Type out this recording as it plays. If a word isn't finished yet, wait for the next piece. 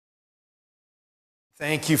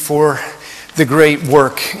Thank you for the great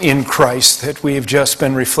work in Christ that we have just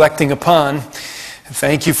been reflecting upon. And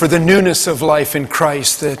thank you for the newness of life in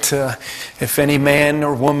Christ, that if any man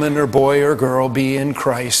or woman or boy or girl be in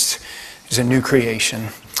Christ, is a new creation.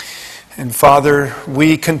 And Father,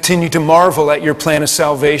 we continue to marvel at your plan of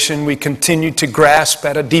salvation. We continue to grasp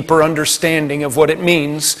at a deeper understanding of what it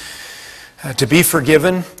means to be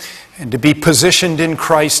forgiven and to be positioned in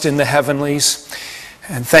Christ in the heavenlies.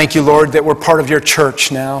 And thank you, Lord, that we're part of your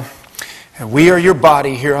church now. And we are your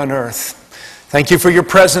body here on earth. Thank you for your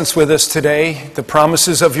presence with us today, the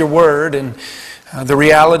promises of your word, and the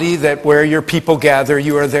reality that where your people gather,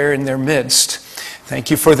 you are there in their midst.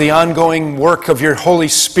 Thank you for the ongoing work of your Holy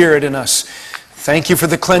Spirit in us. Thank you for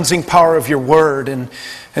the cleansing power of your word. And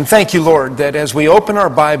thank you, Lord, that as we open our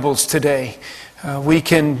Bibles today, we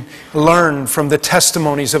can learn from the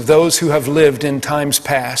testimonies of those who have lived in times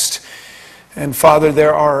past. And Father,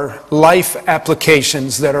 there are life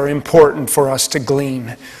applications that are important for us to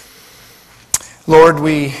glean. Lord,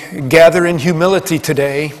 we gather in humility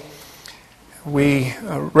today. We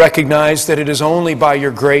recognize that it is only by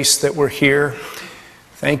your grace that we're here.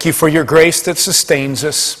 Thank you for your grace that sustains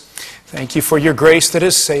us. Thank you for your grace that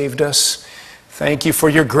has saved us. Thank you for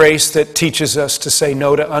your grace that teaches us to say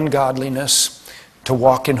no to ungodliness, to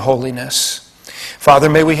walk in holiness. Father,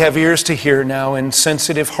 may we have ears to hear now and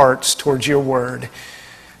sensitive hearts towards your word.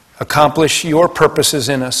 Accomplish your purposes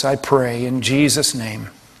in us, I pray, in Jesus' name.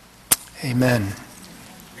 Amen.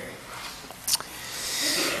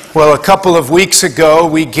 Well, a couple of weeks ago,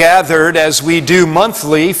 we gathered, as we do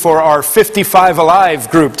monthly, for our 55 Alive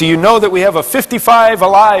group. Do you know that we have a 55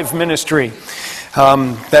 Alive ministry?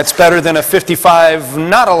 That's better than a 55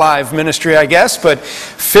 Not Alive ministry, I guess, but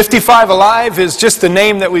 55 Alive is just the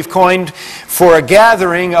name that we've coined for a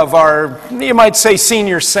gathering of our, you might say,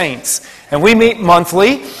 senior saints. And we meet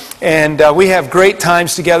monthly, and we have great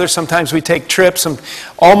times together. Sometimes we take trips, and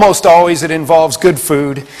almost always it involves good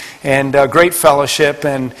food and great fellowship.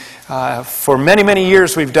 And for many, many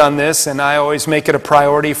years we've done this, and I always make it a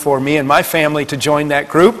priority for me and my family to join that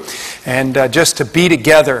group and just to be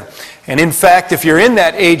together. And in fact, if you're in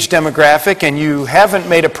that age demographic and you haven't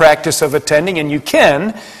made a practice of attending, and you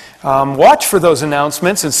can, watch for those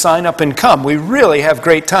announcements and sign up and come. We really have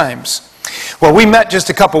great times. Well, we met just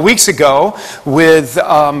a couple weeks ago with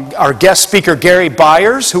our guest speaker, Gary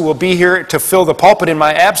Byers, who will be here to fill the pulpit in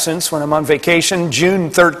my absence when I'm on vacation, June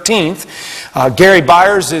 13th. Gary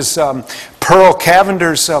Byers is Pearl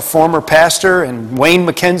Cavender's former pastor and Wayne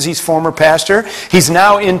McKenzie's former pastor. He's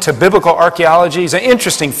now into biblical archaeology. He's an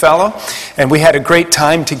interesting fellow, and we had a great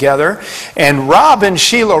time together. And Rob and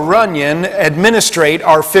Sheila Runyon administrate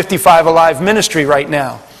our 55 Alive ministry right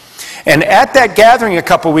now. And at that gathering a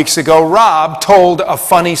couple weeks ago, Rob told a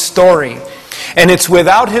funny story. And it's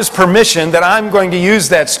without his permission that I'm going to use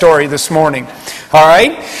that story this morning. All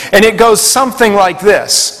right? And it goes something like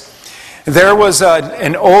this. There was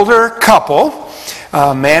an older couple,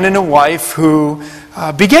 a man and a wife, who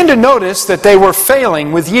began to notice that they were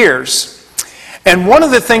failing with years. And one of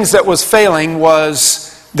the things that was failing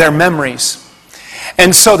was their memories.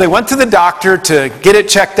 And so they went to the doctor to get it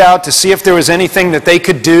checked out to see if there was anything that they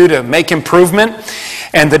could do to make improvement.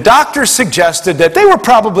 And the doctor suggested that they were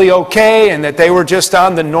probably okay and that they were just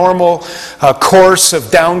on the normal course of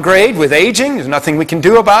downgrade with aging. There's nothing we can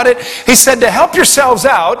do about it. He said, to help yourselves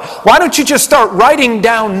out, why don't you just start writing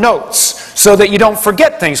down notes so that you don't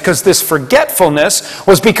forget things? Because this forgetfulness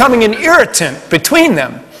was becoming an irritant between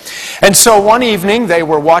them. And so one evening they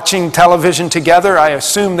were watching television together. I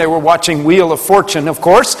assume they were watching Wheel of Fortune, of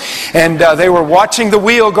course. And they were watching the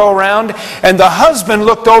wheel go around. And the husband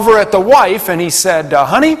looked over at the wife and he said,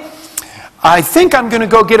 honey, I think I'm going to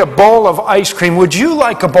go get a bowl of ice cream. Would you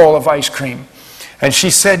like a bowl of ice cream? And she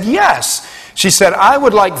said, yes. She said, I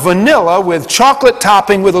would like vanilla with chocolate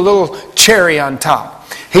topping with a little cherry on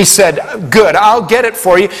top. He said, good, I'll get it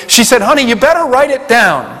for you. She said, honey, you better write it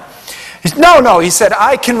down. No, he said,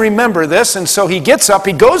 I can remember this. And so he gets up,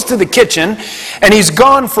 he goes to the kitchen, and he's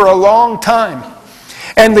gone for a long time.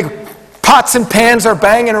 And the pots and pans are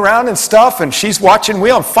banging around and stuff, and she's watching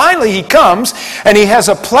Wheel. And finally he comes, and he has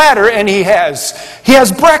a platter, and he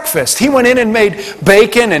has breakfast. He went in and made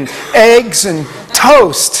bacon and eggs and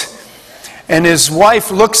toast. And his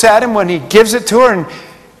wife looks at him when he gives it to her,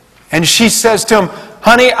 and she says to him,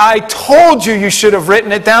 honey, I told you should have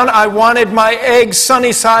written it down. I wanted my eggs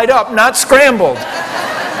sunny side up, not scrambled.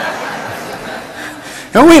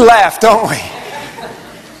 And we laugh, don't we?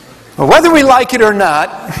 But whether we like it or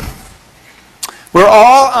not, we're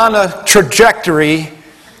all on a trajectory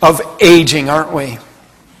of aging, aren't we?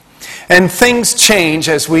 And things change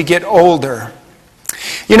as we get older.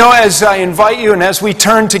 You know, as I invite you and as we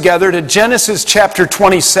turn together to Genesis chapter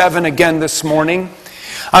 27 again this morning,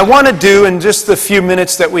 I want to do, in just the few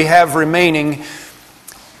minutes that we have remaining,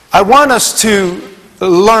 I want us to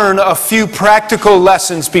learn a few practical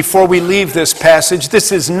lessons before we leave this passage.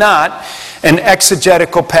 This is not an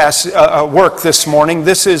exegetical work this morning.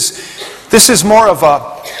 This is more of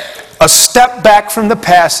a step back from the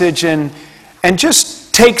passage and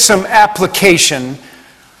just take some application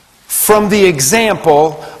from the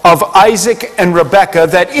example of Isaac and Rebekah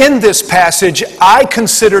that in this passage I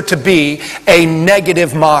consider to be a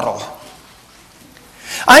negative model.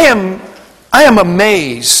 I am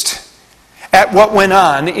amazed at what went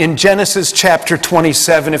on in Genesis chapter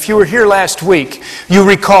 27. If you were here last week, you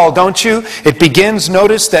recall, don't you? It begins,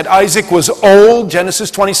 notice that Isaac was old,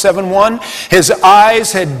 Genesis 27:1. His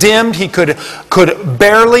eyes had dimmed. He could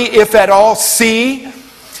barely, if at all, see.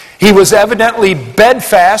 He was evidently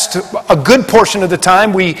bedfast a good portion of the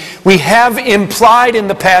time. We have implied in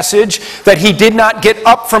the passage that he did not get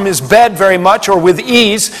up from his bed very much or with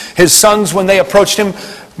ease. His sons, when they approached him,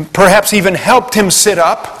 perhaps even helped him sit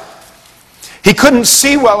up. He couldn't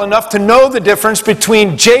see well enough to know the difference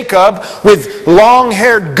between Jacob with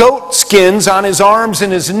long-haired goat skins on his arms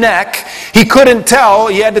and his neck. He couldn't tell.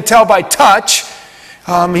 He had to tell by touch.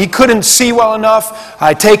 He couldn't see well enough.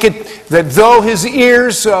 I take it that though his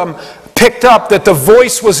ears picked up that the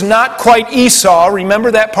voice was not quite Esau.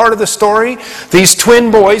 Remember that part of the story? These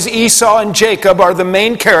twin boys, Esau and Jacob, are the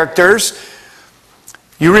main characters.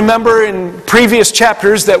 You remember in previous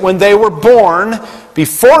chapters that when they were born,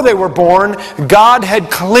 before they were born, God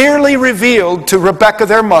had clearly revealed to Rebekah,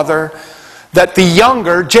 their mother, that the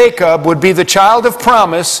younger, Jacob, would be the child of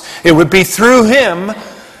promise. It would be through him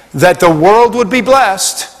that the world would be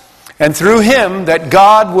blessed, and through him that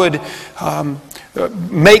God would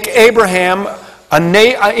make Abraham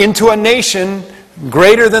into a nation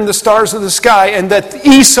greater than the stars of the sky, and that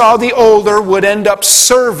Esau the older would end up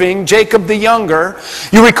serving Jacob the younger.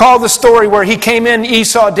 You recall the story where he came in,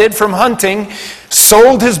 Esau did, from hunting,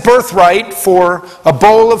 sold his birthright for a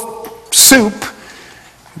bowl of soup,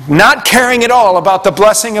 not caring at all about the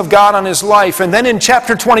blessing of God on his life. And then in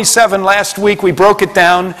chapter 27 last week we broke it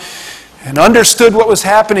down and understood what was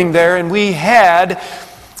happening there, and we had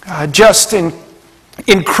just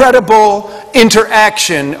incredible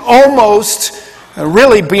interaction, almost,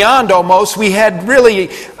 really beyond almost. We had really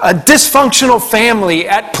a dysfunctional family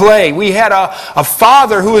at play. We had a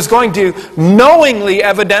father who was going to knowingly,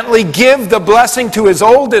 evidently, give the blessing to his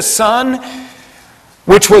oldest son,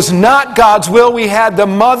 which was not God's will. We had the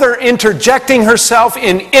mother interjecting herself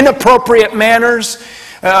in inappropriate manners,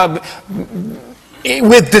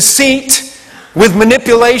 with deceit, with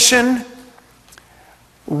manipulation,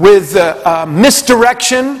 with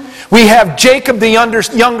misdirection. We have Jacob, the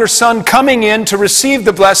younger son, coming in to receive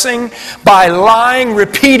the blessing by lying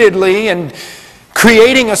repeatedly and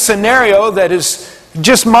creating a scenario that is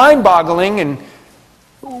just mind-boggling, and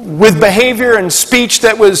with behavior and speech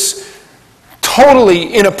that was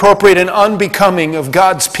totally inappropriate and unbecoming of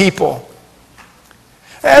God's people.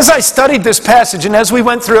 As I studied this passage and as we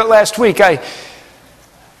went through it last week, I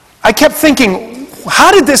kept thinking,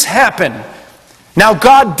 how did this happen? Now,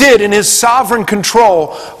 God did, in his sovereign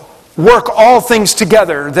control, work all things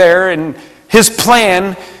together there, and his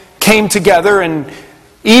plan came together, and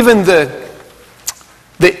even the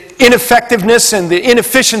ineffectiveness and the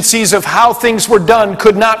inefficiencies of how things were done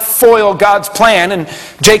could not foil God's plan, and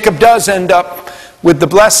Jacob does end up with the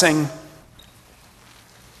blessing.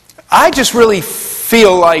 I just really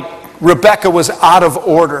feel like Rebekah was out of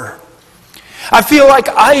order. I feel like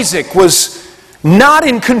Isaac was not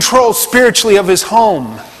in control spiritually of his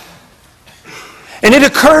home. And it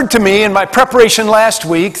occurred to me in my preparation last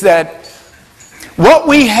week that what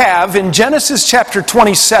we have in Genesis chapter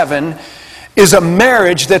 27 is a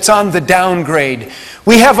marriage that's on the downgrade.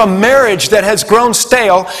 We have a marriage that has grown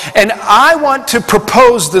stale, and I want to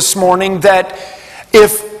propose this morning that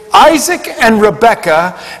if Isaac and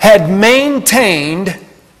Rebekah had maintained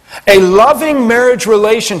a loving marriage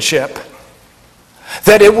relationship,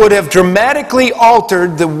 that it would have dramatically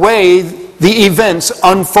altered the way the events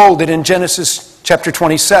unfolded in Genesis chapter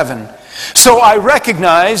 27. So I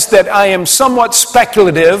recognize that I am somewhat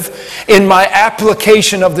speculative in my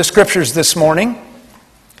application of the Scriptures this morning,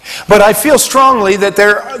 but I feel strongly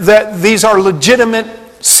that these are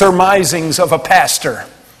legitimate surmisings of a pastor.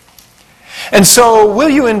 And so will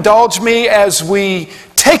you indulge me as we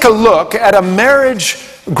take a look at a marriage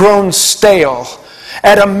grown stale,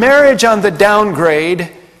 at a marriage on the downgrade?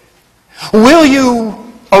 Will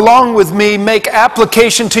you, along with me, make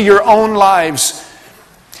application to your own lives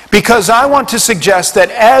Because I want to suggest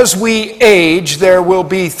that as we age, there will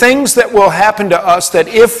be things that will happen to us that,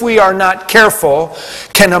 if we are not careful,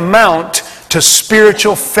 can amount to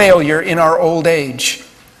spiritual failure in our old age.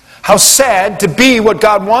 How sad to be what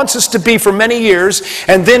God wants us to be for many years,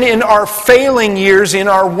 and then in our failing years, in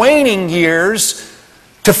our waning years,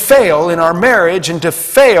 to fail in our marriage and to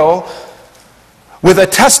fail with a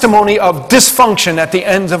testimony of dysfunction at the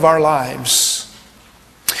end of our lives.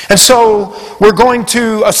 And so we're going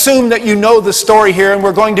to assume that you know the story here, and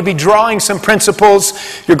we're going to be drawing some principles.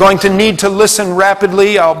 You're going to need to listen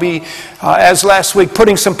rapidly. I'll be, as last week,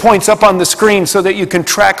 putting some points up on the screen so that you can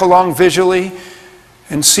track along visually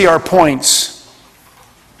and see our points.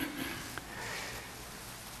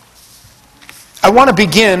 I want to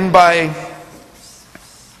begin by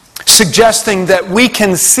suggesting that we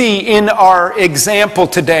can see in our example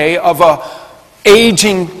today of an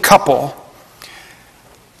aging couple,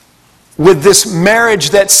 with this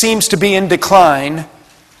marriage that seems to be in decline,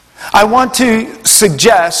 I want to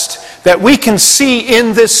suggest that we can see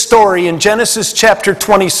in this story in Genesis chapter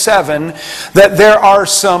 27 that there are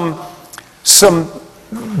some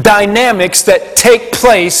dynamics that take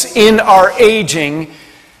place in our aging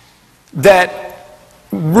that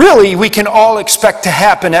really we can all expect to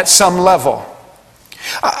happen at some level.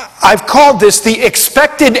 I've called this the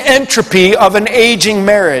expected entropy of an aging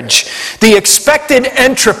marriage. The expected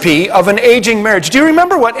entropy of an aging marriage. Do you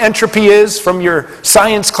remember what entropy is from your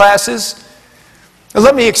science classes?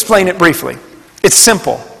 Let me explain it briefly. It's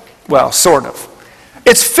simple. Well, sort of.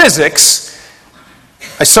 It's physics.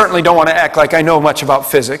 I certainly don't want to act like I know much about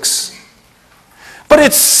physics. But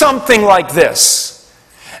it's something like this.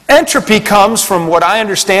 Entropy comes from what I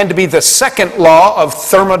understand to be the second law of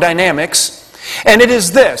thermodynamics. And it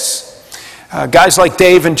is this. Guys like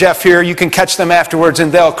Dave and Jeff here, you can catch them afterwards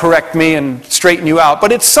and they'll correct me and straighten you out.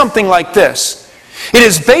 But it's something like this. It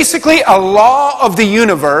is basically a law of the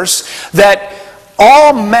universe that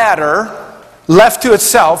all matter left to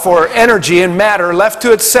itself, or energy and matter left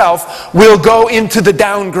to itself, will go into the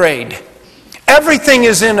downgrade. Everything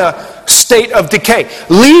is in a state of decay.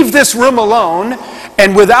 Leave this room alone,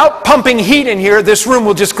 and without pumping heat in here, this room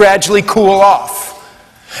will just gradually cool off.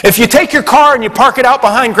 If you take your car and you park it out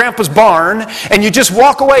behind Grandpa's barn and you just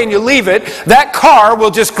walk away and you leave it, that car will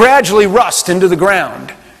just gradually rust into the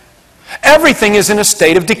ground. Everything is in a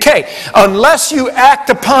state of decay. Unless you act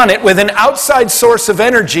upon it with an outside source of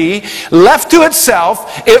energy, left to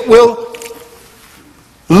itself, it will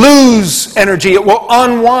lose energy. It will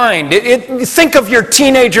unwind. Think of your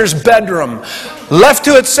teenager's bedroom. Left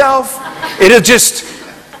to itself, it'll just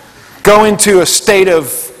go into a state of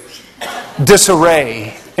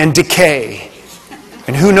disarray and decay.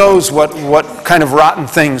 And who knows what kind of rotten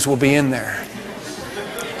things will be in there.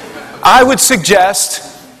 I would suggest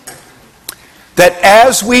that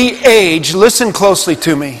as we age, listen closely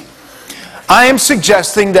to me, I am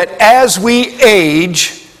suggesting that as we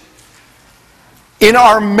age, in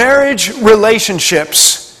our marriage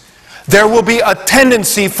relationships, there will be a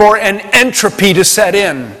tendency for an entropy to set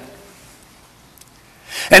in.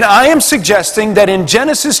 And I am suggesting that in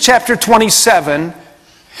Genesis chapter 27,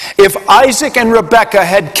 if Isaac and Rebekah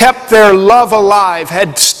had kept their love alive,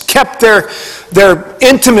 had kept their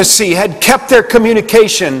intimacy, had kept their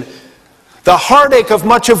communication, the heartache of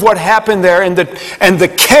much of what happened there and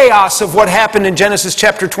the chaos of what happened in Genesis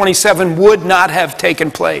chapter 27 would not have taken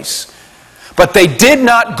place. But they did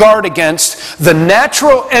not guard against the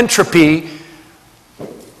natural entropy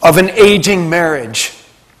of an aging marriage.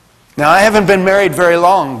 Now, I haven't been married very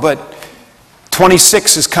long, but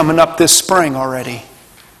 26 is coming up this spring already.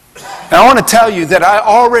 And I want to tell you that I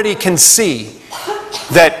already can see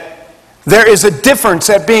that there is a difference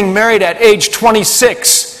at being married at age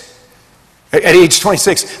 26,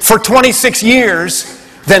 for 26 years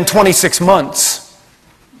than 26 months.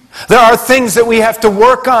 There are things that we have to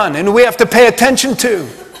work on and we have to pay attention to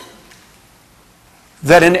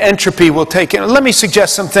that an entropy will take in. Let me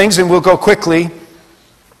suggest some things and we'll go quickly.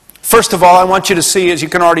 First of all, I want you to see, as you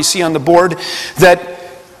can already see on the board, that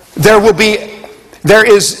there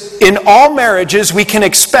is, in all marriages, we can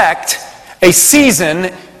expect a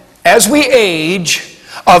season, as we age,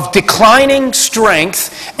 of declining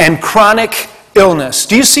strength and chronic illness.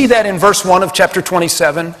 Do you see that in verse 1 of chapter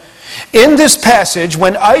 27? In this passage,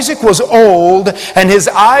 when Isaac was old and his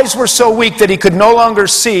eyes were so weak that he could no longer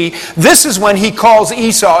see, this is when he calls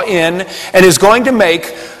Esau in and is going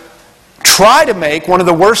to try to make one of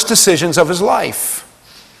the worst decisions of his life.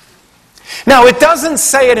 Now, it doesn't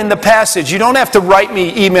say it in the passage. You don't have to write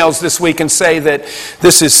me emails this week and say that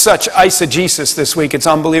this is such eisegesis this week. It's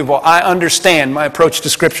unbelievable. I understand my approach to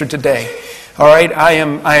Scripture today. All right, I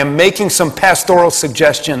am making some pastoral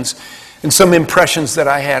suggestions and some impressions that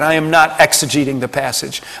I had. I am not exegeting the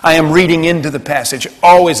passage. I am reading into the passage.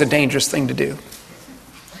 Always a dangerous thing to do.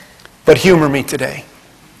 But humor me today.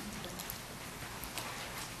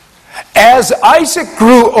 As Isaac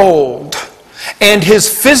grew old and his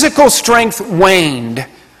physical strength waned,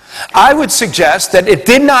 I would suggest that it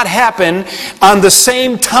did not happen on the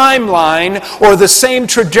same timeline or the same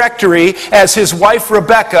trajectory as his wife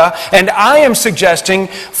Rebekah. And I am suggesting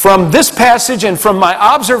from this passage and from my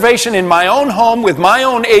observation in my own home with my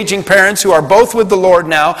own aging parents who are both with the Lord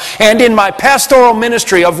now, and in my pastoral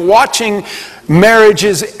ministry of watching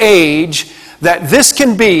marriages age, that this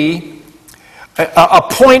can be a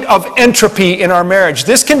point of entropy in our marriage.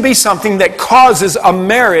 This can be something that causes a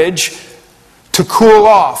marriage to cool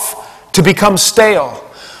off, to become stale.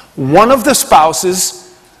 One of the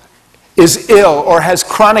spouses is ill or has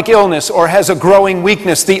chronic illness or has a growing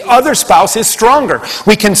weakness. The other spouse is stronger.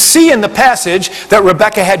 We can see in the passage that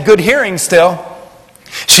Rebekah had good hearing still.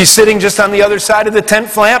 She's sitting just on the other side of the tent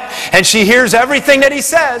flap, and she hears everything that he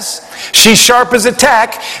says. She's sharp as a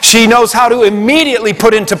tack. She knows how to immediately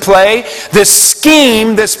put into play this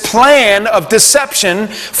scheme, this plan of deception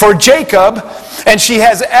for Jacob, and she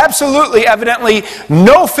has absolutely, evidently,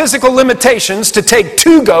 no physical limitations to take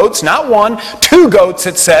 2 goats, not 1, 2 goats,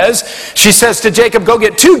 it says. She says to Jacob, go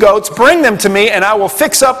get 2 goats, bring them to me, and I will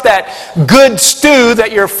fix up that good stew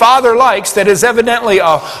that your father likes that is evidently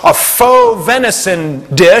a faux venison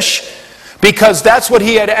dish, because that's what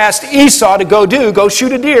he had asked Esau to go do. Go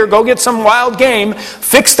shoot a deer, go get some wild game,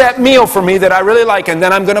 fix that meal for me that I really like, and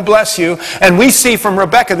then I'm going to bless you. And we see from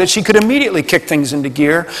Rebekah that she could immediately kick things into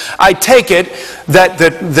gear. I take it that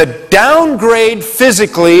the downgrade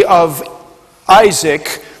physically of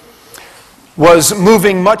Isaac was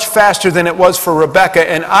moving much faster than it was for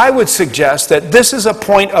Rebekah, and I would suggest that this is a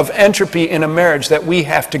point of entropy in a marriage that we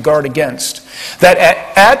have to guard against. That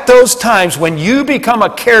at those times when you become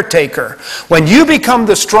a caretaker, when you become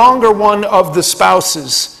the stronger one of the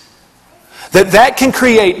spouses, that can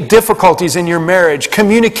create difficulties in your marriage.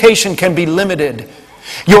 Communication can be limited.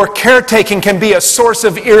 Your caretaking can be a source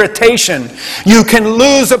of irritation. You can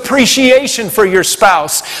lose appreciation for your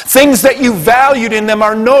spouse. Things that you valued in them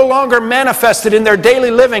are no longer manifested in their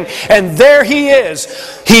daily living. And there he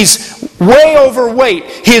is. He's way overweight.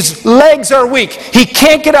 His legs are weak. He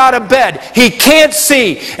can't get out of bed. He can't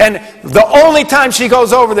see. And the only time she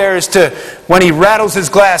goes over there is when he rattles his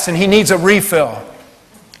glass and he needs a refill.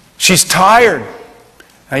 She's tired.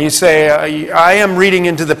 Now you say, I am reading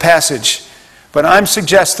into the passage. But I'm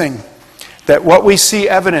suggesting that what we see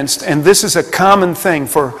evidenced, and this is a common thing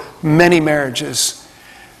for many marriages,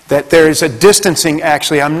 that there is a distancing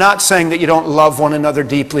actually. I'm not saying that you don't love one another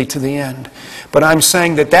deeply to the end, but I'm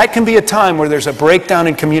saying that can be a time where there's a breakdown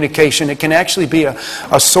in communication. It can actually be a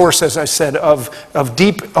source, as I said, of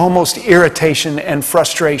deep almost irritation and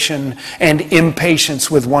frustration and impatience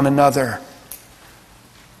with one another.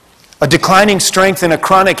 A declining strength and a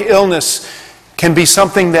chronic illness can be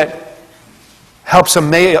something that helps a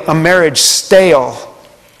marriage stale.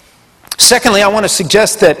 Secondly, I want to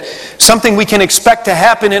suggest that something we can expect to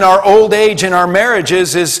happen in our old age in our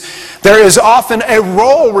marriages is there is often a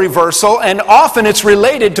role reversal, and often it's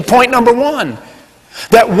related to point number 1.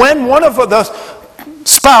 That when one of the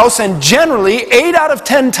spouse, and generally 8 out of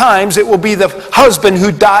 10 times it will be the husband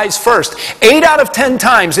who dies first. 8 out of 10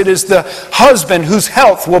 times it is the husband whose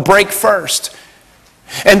health will break first.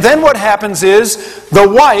 And then what happens is the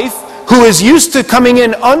wife, who is used to coming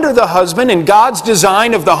in under the husband in God's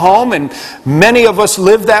design of the home, and many of us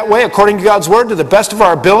live that way according to God's word to the best of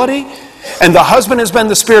our ability. And the husband has been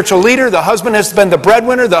the spiritual leader, the husband has been the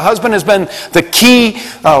breadwinner, the husband has been the key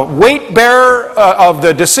weight bearer of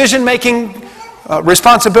the decision-making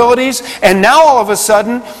responsibilities. And now all of a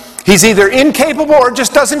sudden, he's either incapable or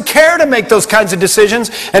just doesn't care to make those kinds of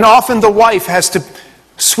decisions. And often the wife has to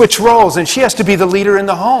switch roles, and she has to be the leader in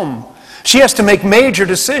the home. She has to make major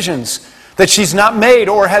decisions that she's not made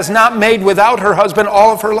or has not made without her husband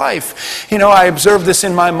all of her life. You know, I observed this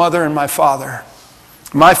in my mother and my father.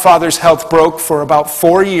 My father's health broke for about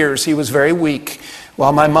 4 years. He was very weak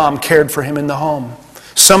while my mom cared for him in the home.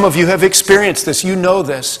 Some of you have experienced this. You know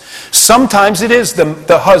this. Sometimes it is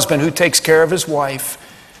the husband who takes care of his wife.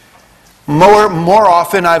 More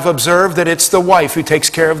often I've observed that it's the wife who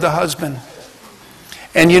takes care of the husband.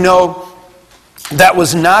 And you know, that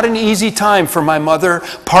was not an easy time for my mother,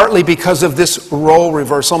 partly because of this role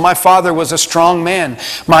reversal. My father was a strong man.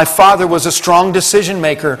 My father was a strong decision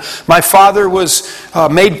maker. My father was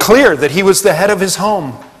made clear that he was the head of his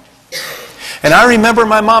home. And I remember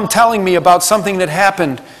my mom telling me about something that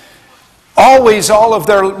happened Always, all of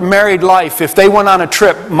their married life, if they went on a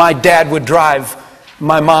trip, my dad would drive.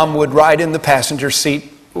 My mom would ride in the passenger seat.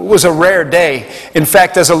 It was a rare day. In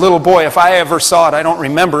fact, as a little boy, if I ever saw it, I don't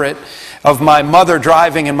remember it, of my mother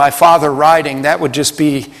driving and my father riding, that would just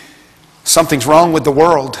be, something's wrong with the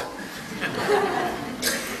world.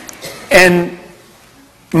 And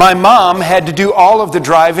my mom had to do all of the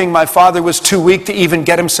driving. My father was too weak to even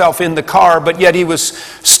get himself in the car, but yet he was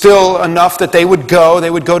still enough that they would go. They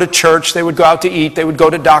would go to church. They would go out to eat. They would go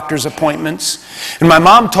to doctor's appointments. And my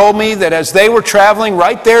mom told me that as they were traveling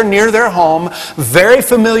right there near their home, very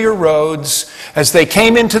familiar roads, as they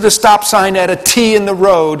came into the stop sign at a T in the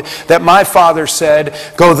road, that my father said,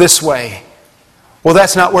 "Go this way." Well,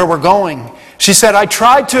 that's not where we're going. She said, I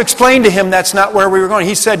tried to explain to him that's not where we were going.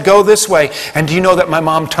 He said, "Go this way." And do you know that my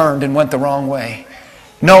mom turned and went the wrong way,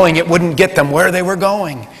 knowing it wouldn't get them where they were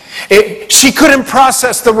going? She couldn't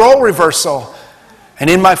process the role reversal. And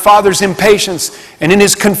in my father's impatience and in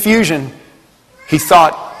his confusion, he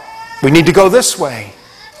thought, we need to go this way.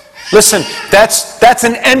 Listen, that's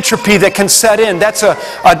an entropy that can set in. That's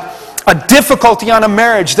a difficulty on a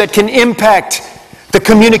marriage that can impact the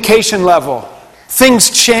communication level. Things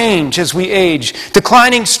change as we age.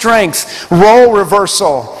 Declining strength, role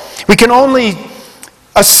reversal. We can only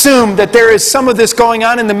assume that there is some of this going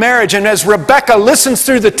on in the marriage. And as Rebekah listens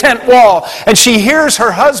through the tent wall and she hears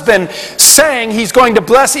her husband saying he's going to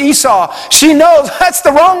bless Esau, she knows that's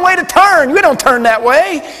the wrong way to turn. We don't turn that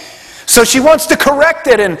way. So she wants to correct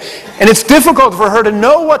it, and it's difficult for her to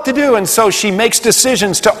know what to do. And so she makes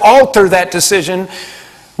decisions to alter that decision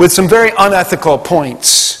with some very unethical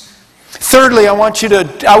points. Thirdly,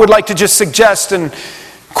 I would like to just suggest and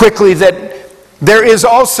quickly that there is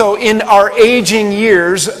also in our aging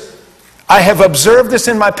years, I have observed this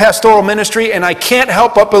in my pastoral ministry, and I can't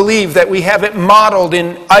help but believe that we have it modeled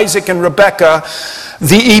in Isaac and Rebekah,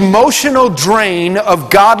 the emotional drain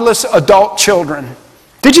of godless adult children.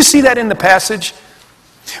 Did you see that in the passage?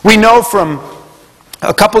 We know from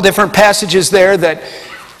a couple different passages there that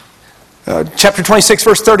chapter 26,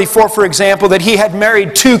 verse 34, for example, that he had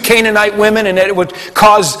married 2 Canaanite women, and that it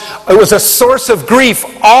was a source of grief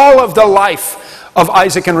all of the life of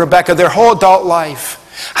Isaac and Rebekah, their whole adult life.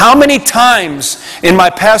 How many times in my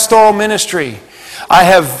pastoral ministry I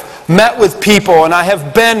have met with people, and I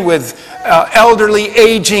have been with elderly,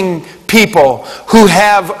 aging people who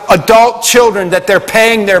have adult children that they're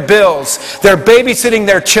paying their bills. They're babysitting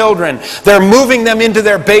their children. They're moving them into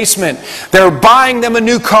their basement. They're buying them a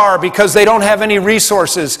new car because they don't have any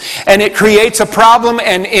resources. And it creates a problem,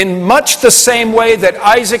 and in much the same way that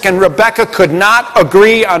Isaac and Rebekah could not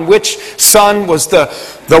agree on which son was the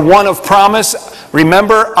one of promise.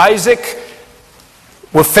 Remember, Isaac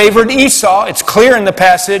favored Esau. It's clear in the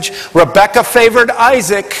passage. Rebekah favored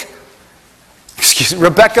Isaac.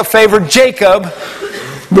 Rebekah favored Jacob.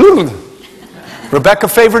 Rebekah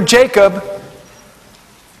favored Jacob.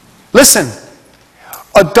 Listen,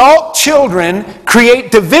 adult children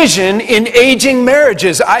create division in aging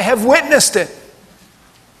marriages. I have witnessed it.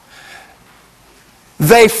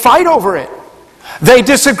 They fight over it. They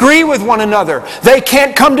disagree with one another. They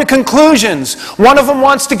can't come to conclusions. One of them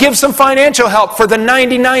wants to give some financial help for the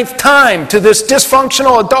 99th time to this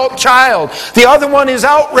dysfunctional adult child. The other one is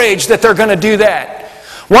outraged that they're going to do that.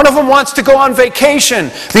 One of them wants to go on vacation.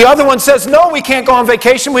 The other one says, no, we can't go on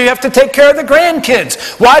vacation. We have to take care of the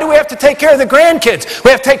grandkids. Why do we have to take care of the grandkids?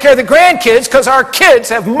 We have to take care of the grandkids because our kids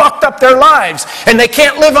have mucked up their lives and they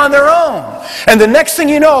can't live on their own. And the next thing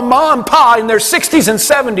you know, Mom and Pa in their 60s and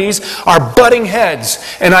 70s are butting heads.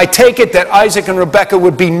 And I take it that Isaac and Rebekah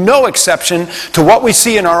would be no exception to what we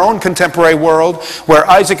see in our own contemporary world, where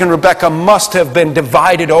Isaac and Rebekah must have been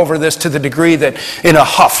divided over this to the degree that in a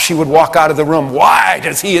huff she would walk out of the room. Why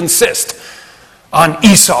does he insist on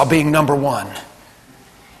Esau being number one?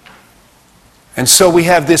 And so we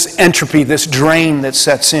have this entropy, this drain that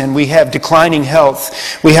sets in. We have declining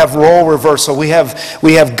health. We have role reversal. We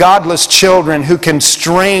have godless children who can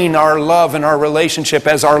strain our love and our relationship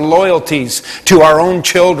as our loyalties to our own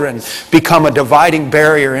children become a dividing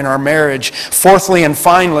barrier in our marriage. Fourthly and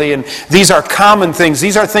finally, and these are common things,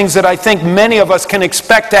 these are things that I think many of us can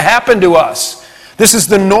expect to happen to us. This is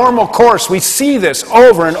the normal course. We see this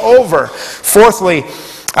over and over. Fourthly,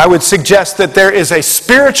 I would suggest that there is a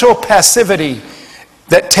spiritual passivity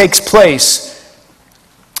that takes place,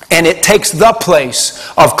 and it takes the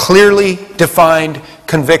place of clearly defined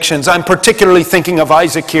convictions. I'm particularly thinking of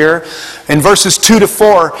Isaac here. In verses 2 to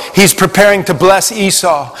 4, he's preparing to bless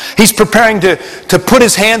Esau. He's preparing to put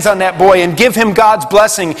his hands on that boy and give him God's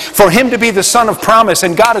blessing for him to be the son of promise.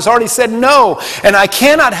 And God has already said no. And I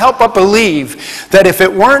cannot help but believe that if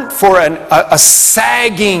it weren't for a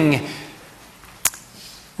sagging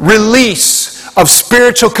release of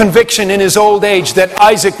spiritual conviction in his old age that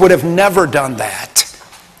Isaac would have never done that.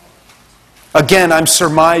 Again, I'm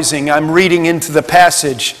surmising, I'm reading into the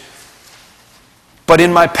passage. But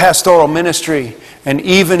in my pastoral ministry, and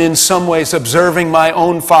even in some ways observing my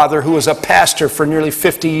own father, who was a pastor for nearly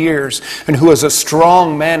 50 years, and who was a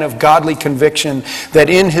strong man of godly conviction, that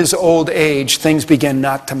in his old age, things began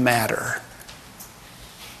not to matter.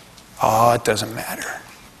 Oh, it doesn't matter.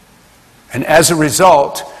 And as a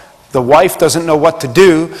result, the wife doesn't know what to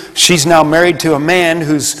do. She's now married to a man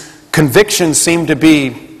whose convictions seem to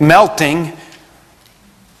be melting.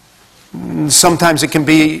 Sometimes it can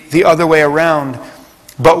be the other way around.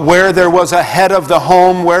 But where there was a head of the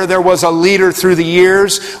home, where there was a leader through the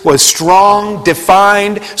years, was strong,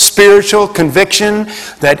 defined spiritual conviction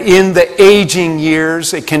that in the aging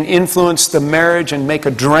years it can influence the marriage and make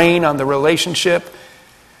a drain on the relationship,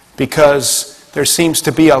 because there seems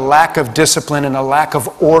to be a lack of discipline and a lack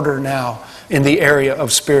of order now in the area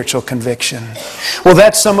of spiritual conviction. Well,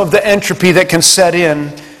 that's some of the entropy that can set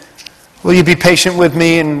in. Will you be patient with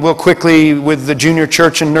me, and we'll quickly, with the junior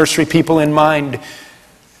church and nursery people in mind,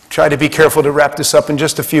 try to be careful to wrap this up in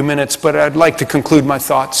just a few minutes, but I'd like to conclude my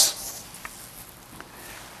thoughts.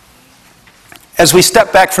 As we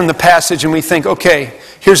step back from the passage and we think, okay,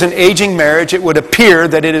 here's an aging marriage, it would appear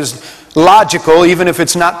that it is logical, even if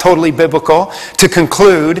it's not totally biblical, to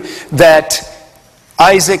conclude that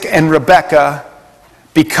Isaac and Rebekah,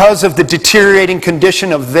 because of the deteriorating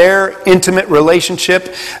condition of their intimate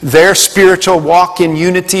relationship, their spiritual walk in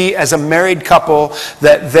unity as a married couple,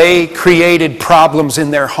 that they created problems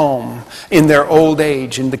in their home, in their old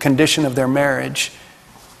age, in the condition of their marriage.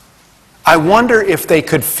 I wonder if they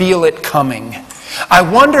could feel it coming. I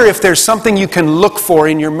wonder if there's something you can look for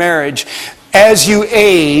in your marriage as you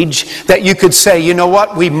age, that you could say, you know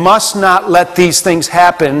what, we must not let these things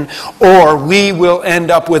happen, or we will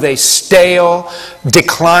end up with a stale,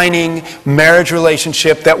 declining marriage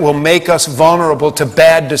relationship that will make us vulnerable to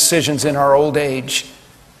bad decisions in our old age.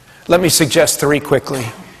 Let me suggest 3 quickly.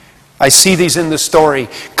 I see these in the story.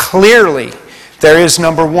 Clearly, there is,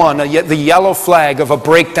 number 1, the yellow flag of a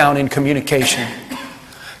breakdown in communication.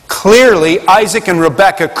 Clearly, Isaac and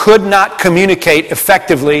Rebekah could not communicate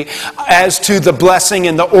effectively as to the blessing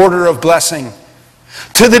and the order of blessing.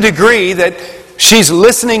 To the degree that she's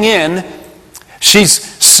listening in, she's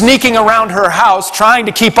sneaking around her house trying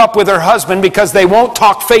to keep up with her husband because they won't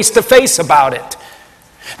talk face to face about it.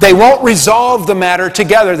 They won't resolve the matter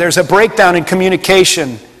together. There's a breakdown in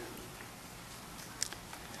communication.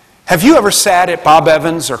 Have you ever sat at Bob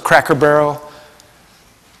Evans or Cracker Barrel,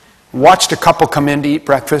 watched a couple come in to eat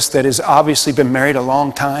breakfast that has obviously been married a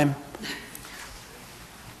long time?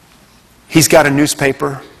 He's got a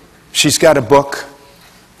newspaper. She's got a book.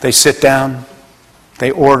 They sit down. They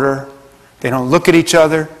order. They don't look at each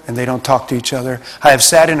other, and they don't talk to each other. I have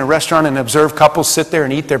sat in a restaurant and observed couples sit there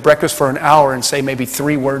and eat their breakfast for an hour and say maybe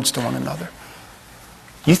 3 words to one another.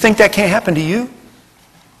 You think that can't happen to you?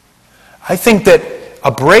 I think that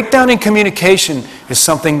a breakdown in communication is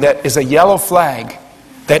something that is a yellow flag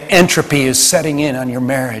that entropy is setting in on your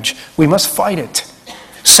marriage. We must fight it.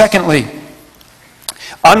 Secondly,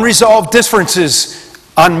 unresolved differences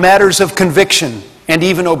on matters of conviction and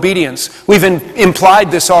even obedience. We've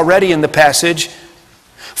implied this already in the passage.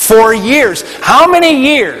 For years, how many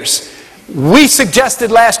years? We suggested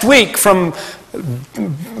last week from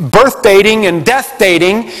birth dating and death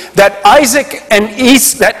dating that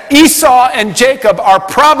Esau and Jacob are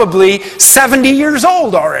probably 70 years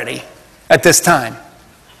old already at this time.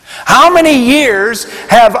 How many years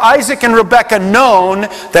have Isaac and Rebekah known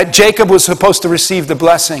that Jacob was supposed to receive the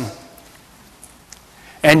blessing?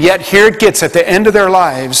 And yet here it gets at the end of their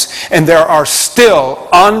lives, and there are still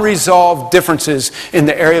unresolved differences in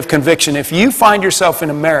the area of conviction. If you find yourself in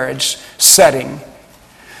a marriage setting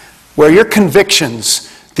where your convictions,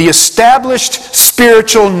 the established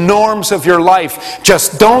spiritual norms of your life,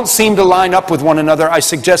 just don't seem to line up with one another, I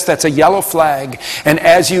suggest that's a yellow flag, and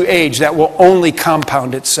as you age, that will only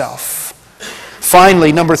compound itself.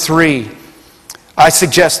 Finally, number 3, I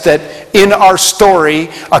suggest that in our story,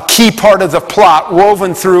 a key part of the plot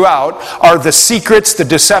woven throughout are the secrets, the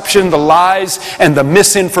deception, the lies, and the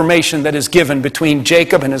misinformation that is given between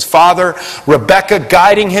Jacob and his father, Rebekah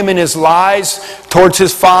guiding him in his lies towards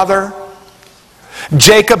his father,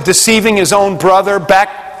 Jacob deceiving his own brother,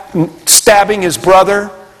 backstabbing his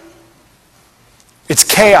brother. It's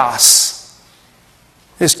chaos.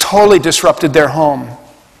 It's totally disrupted their home.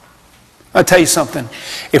 I'll tell you something.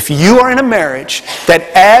 If you are in a marriage that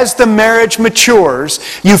as the marriage matures,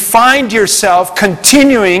 you find yourself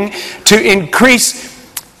continuing to increase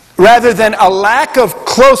rather than a lack of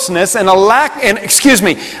closeness and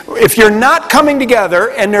if you're not coming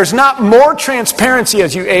together and there's not more transparency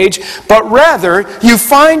as you age, but rather you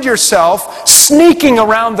find yourself sneaking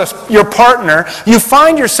around your partner, you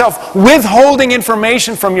find yourself withholding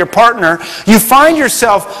information from your partner, you find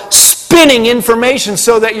yourself spinning information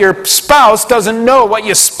so that your spouse doesn't know what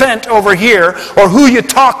you spent over here or who you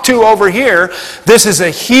talked to over here, this is a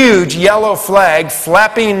huge yellow flag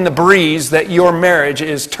flapping in the breeze that your marriage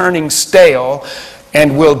is turning stale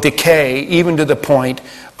and will decay even to the point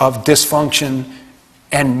of dysfunction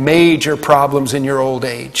and major problems in your old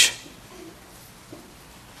age.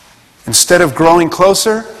 Instead of growing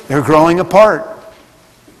closer, they're growing apart.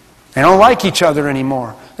 They don't like each other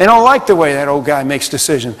anymore. They don't like the way that old guy makes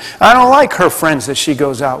decisions. I don't like her friends that she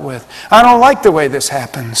goes out with. I don't like the way this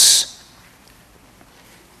happens.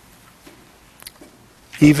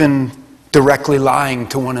 Even directly lying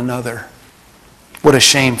to one another. What a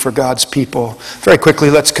shame for God's people. Very quickly,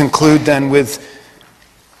 let's conclude then with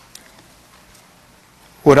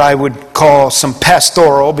what I would call some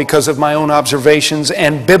pastoral, because of my own observations,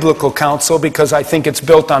 and biblical counsel, because I think it's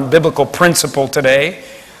built on biblical principle today.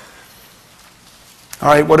 All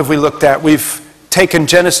right, what have we looked at? We've taken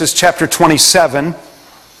Genesis chapter 27.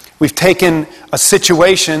 We've taken a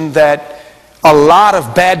situation that a lot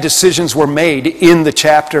of bad decisions were made in the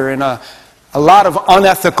chapter, and a lot of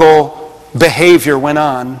unethical behavior went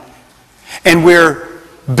on. And we're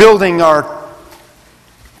building our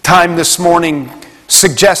time this morning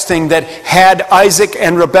suggesting that had Isaac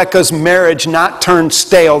and Rebekah's marriage not turned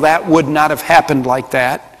stale, that would not have happened like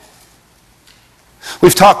that.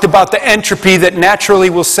 We've talked about the entropy that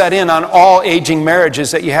naturally will set in on all aging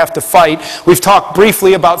marriages that you have to fight. We've talked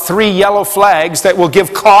briefly about 3 yellow flags that will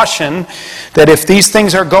give caution that if these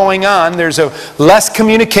things are going on, there's a less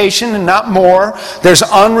communication and not more. There's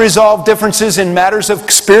unresolved differences in matters of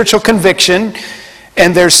spiritual conviction.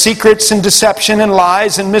 And there's secrets and deception and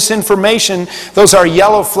lies and misinformation. Those are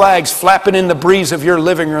yellow flags flapping in the breeze of your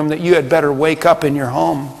living room that you had better wake up in your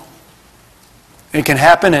home. It can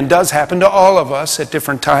happen and does happen to all of us at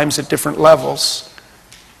different times, at different levels.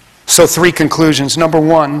 So 3 conclusions. Number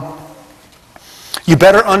 1, you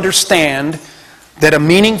better understand that a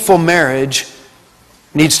meaningful marriage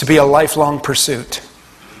needs to be a lifelong pursuit.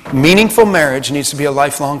 Meaningful marriage needs to be a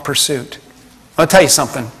lifelong pursuit. I'll tell you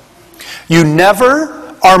something. You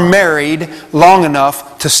never are married long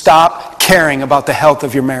enough to stop caring about the health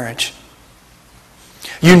of your marriage.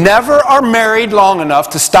 You never are married long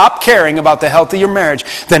enough to stop caring about the health of your marriage.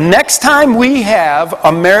 The next time we have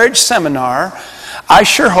a marriage seminar, I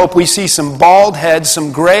sure hope we see some bald heads,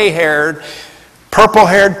 some gray-haired,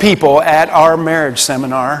 purple-haired people at our marriage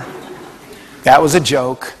seminar. That was a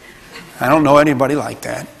joke. I don't know anybody like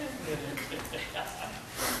that.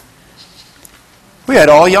 We had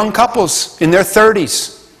all young couples in their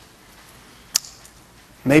 30s.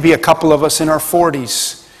 Maybe a couple of us in our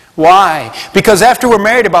 40s. Why? Because after we're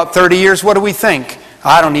married about 30 years, what do we think?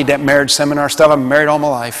 I don't need that marriage seminar stuff. I've been married all my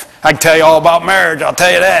life. I can tell you all about marriage. I'll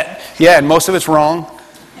tell you that. Yeah, and most of it's wrong.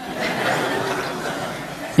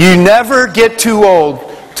 You never get too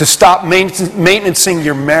old to stop maintaining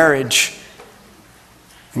your marriage.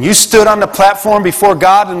 And you stood on the platform before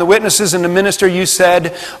God and the witnesses and the minister, you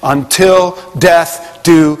said, until death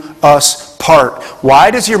do us part.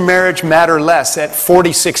 Why does your marriage matter less at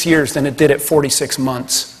 46 years than it did at 46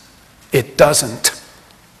 months? It doesn't.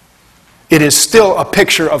 It is still a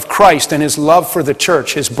picture of Christ and His love for the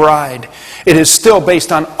church, His bride. It is still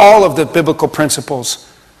based on all of the biblical principles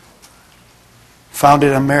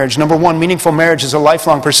founded on marriage. Number 1, meaningful marriage is a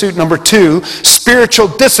lifelong pursuit. Number 2, spiritual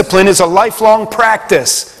discipline is a lifelong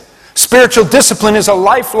practice. Spiritual discipline is a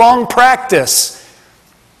lifelong practice.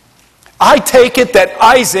 I take it that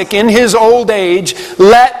Isaac, in his old age,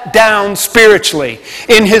 let down spiritually.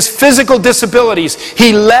 In his physical disabilities,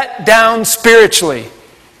 he let down spiritually.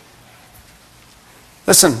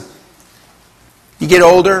 Listen, you get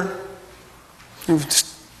older, you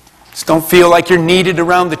just don't feel like you're needed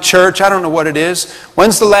around the church. I don't know what it is.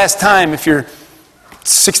 When's the last time, if you're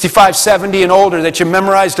 65, 70 and older, that you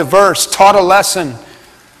memorized a verse, taught a lesson,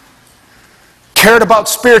 cared about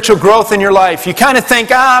spiritual growth in your life? You kind of think,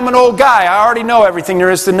 I'm an old guy. I already know everything there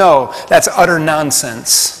is to know. That's utter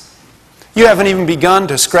nonsense. You haven't even begun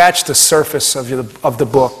to scratch the surface of the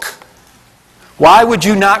book. Why would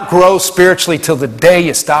you not grow spiritually till the day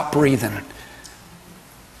you stop breathing?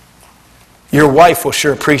 Your wife will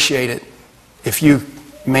sure appreciate it if you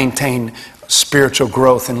maintain spiritual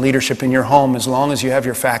growth and leadership in your home as long as you have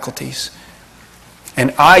your faculties.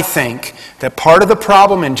 And I think that part of the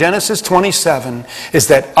problem in Genesis 27 is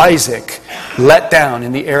that Isaac let down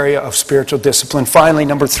in the area of spiritual discipline. Finally,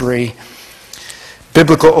 number 3,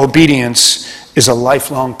 biblical obedience is a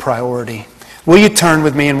lifelong priority. Will you turn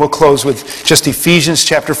with me, and we'll close with just Ephesians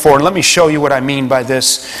chapter 4. And let me show you what I mean by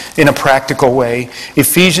this in a practical way.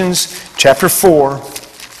 Ephesians chapter 4,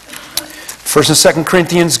 1 and 2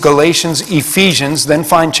 Corinthians, Galatians, Ephesians, then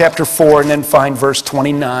find chapter 4, and then find verse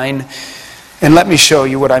 29. And let me show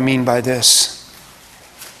you what I mean by this.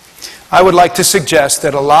 I would like to suggest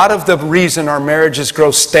that a lot of the reason our marriages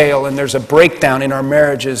grow stale and there's a breakdown in our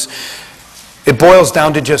marriages, it boils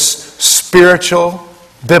down to just spiritual,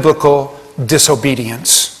 biblical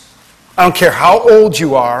disobedience. I don't care how old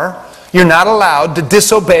you are, you're not allowed to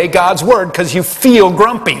disobey God's word because you feel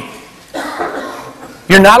grumpy.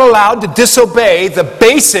 You're not allowed to disobey the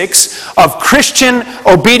basics of Christian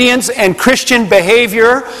obedience and Christian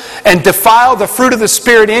behavior and defile the fruit of the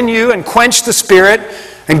Spirit in you and quench the Spirit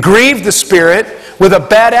and grieve the Spirit with a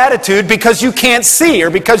bad attitude because you can't see or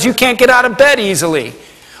because you can't get out of bed easily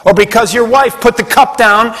or because your wife put the cup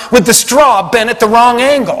down with the straw bent at the wrong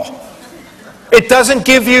angle. It doesn't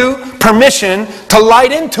give you permission to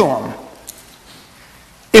light into them.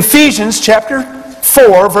 Ephesians chapter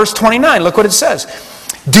 4, verse 29. Look what it says.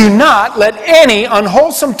 Do not let any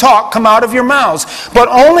unwholesome talk come out of your mouths, but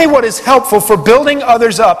only what is helpful for building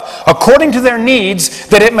others up according to their needs,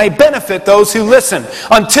 that it may benefit those who listen.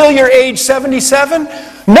 Until you're age 77?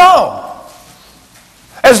 No.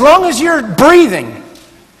 As long as you're breathing,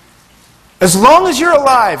 as long as you're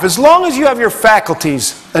alive, as long as you have your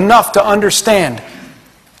faculties enough to understand,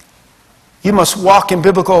 you must walk in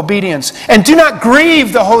biblical obedience. And do not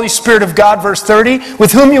grieve the Holy Spirit of God, verse 30,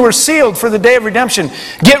 with whom you were sealed for the day of redemption.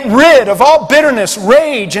 Get rid of all bitterness,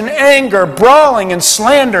 rage, and anger, brawling, and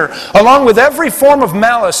slander, along with every form of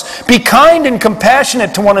malice. Be kind and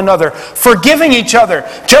compassionate to one another, forgiving each other,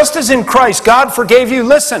 just as in Christ God forgave you.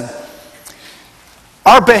 Listen,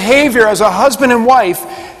 our behavior as a husband and wife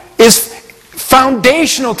is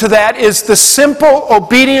foundational to that is the simple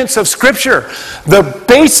obedience of Scripture. The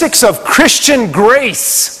basics of Christian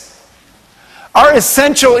grace are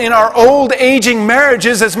essential in our old aging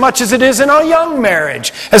marriages as much as it is in our young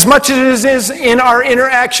marriage, as much as it is in our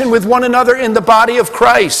interaction with one another in the body of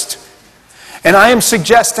Christ. And I am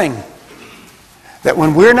suggesting that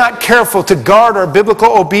when we're not careful to guard our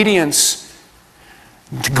biblical obedience,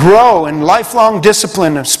 to grow in lifelong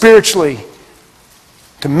discipline spiritually,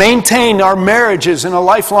 to maintain our marriages in a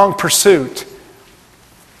lifelong pursuit,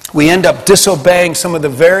 we end up disobeying some of the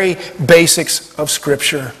very basics of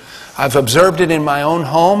Scripture. I've observed it in my own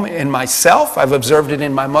home, in myself. I've observed it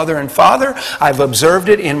in my mother and father. I've observed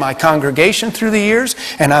it in my congregation through the years.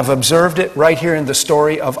 And I've observed it right here in the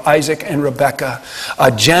story of Isaac and Rebekah.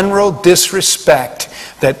 A general disrespect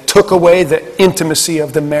that took away the intimacy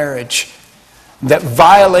of the marriage, that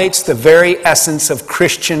violates the very essence of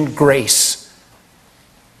Christian grace.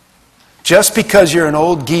 Just because you're an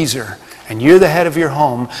old geezer and you're the head of your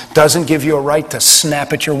home doesn't give you a right to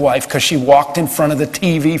snap at your wife because she walked in front of the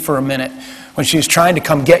TV for a minute when she was trying to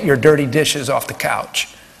come get your dirty dishes off the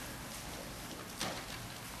couch.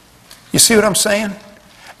 You see what I'm saying?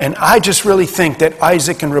 And I just really think that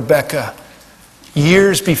Isaac and Rebekah,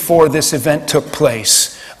 years before this event took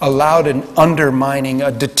place, allowed an undermining,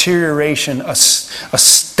 a deterioration, a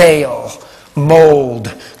stale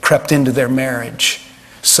mold crept into their marriage.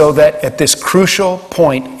 So that at this crucial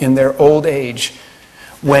point in their old age,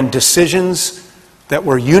 when decisions that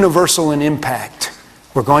were universal in impact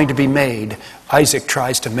were going to be made, Isaac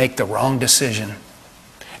tries to make the wrong decision.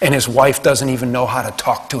 And his wife doesn't even know how to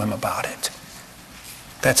talk to him about it.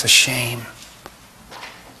 That's a shame.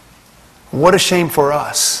 What a shame for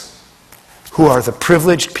us, who are the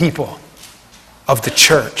privileged people of the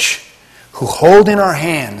church, who hold in our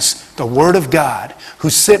hands the Word of God, who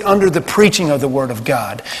sit under the preaching of the Word of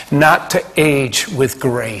God, not to age with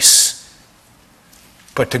grace,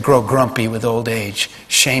 but to grow grumpy with old age.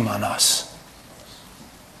 Shame on us.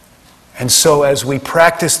 And so as we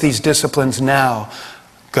practice these disciplines now,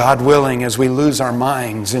 God willing, as we lose our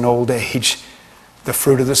minds in old age, the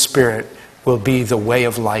fruit of the Spirit will be the way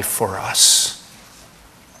of life for us.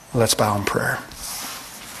 Let's bow in prayer.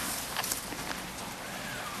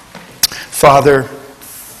 Father,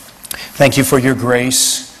 thank you for your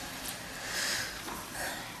grace.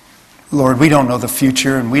 Lord, we don't know the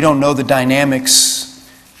future, and we don't know the dynamics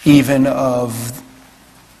even of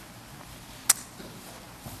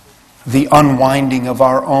the unwinding of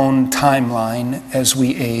our own timeline as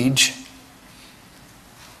we age.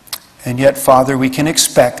 And yet, Father, we can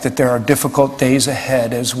expect that there are difficult days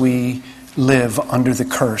ahead as we live under the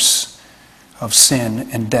curse of sin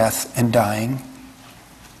and death and dying.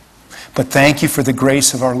 But thank you for the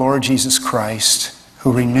grace of our Lord Jesus Christ,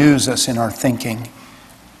 who renews us in our thinking,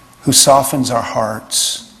 who softens our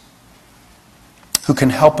hearts, who can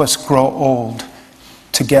help us grow old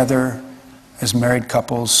together as married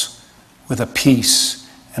couples with a peace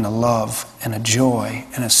and a love and a joy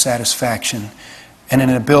and a satisfaction and an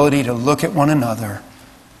ability to look at one another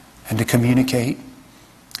and to communicate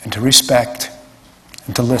and to respect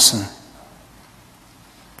and to listen.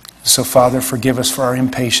 So, Father, forgive us for our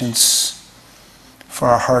impatience, for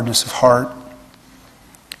our hardness of heart,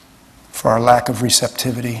 for our lack of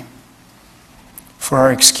receptivity, for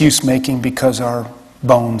our excuse making because our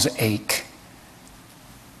bones ache.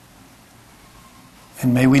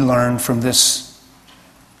 And may we learn from this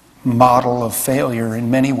model of failure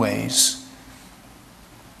in many ways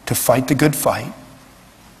to fight the good fight,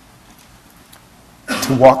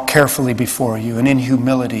 to walk carefully before you, and in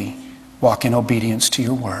humility walk in obedience to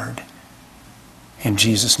your word. In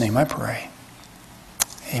Jesus' name I pray.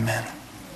 Amen.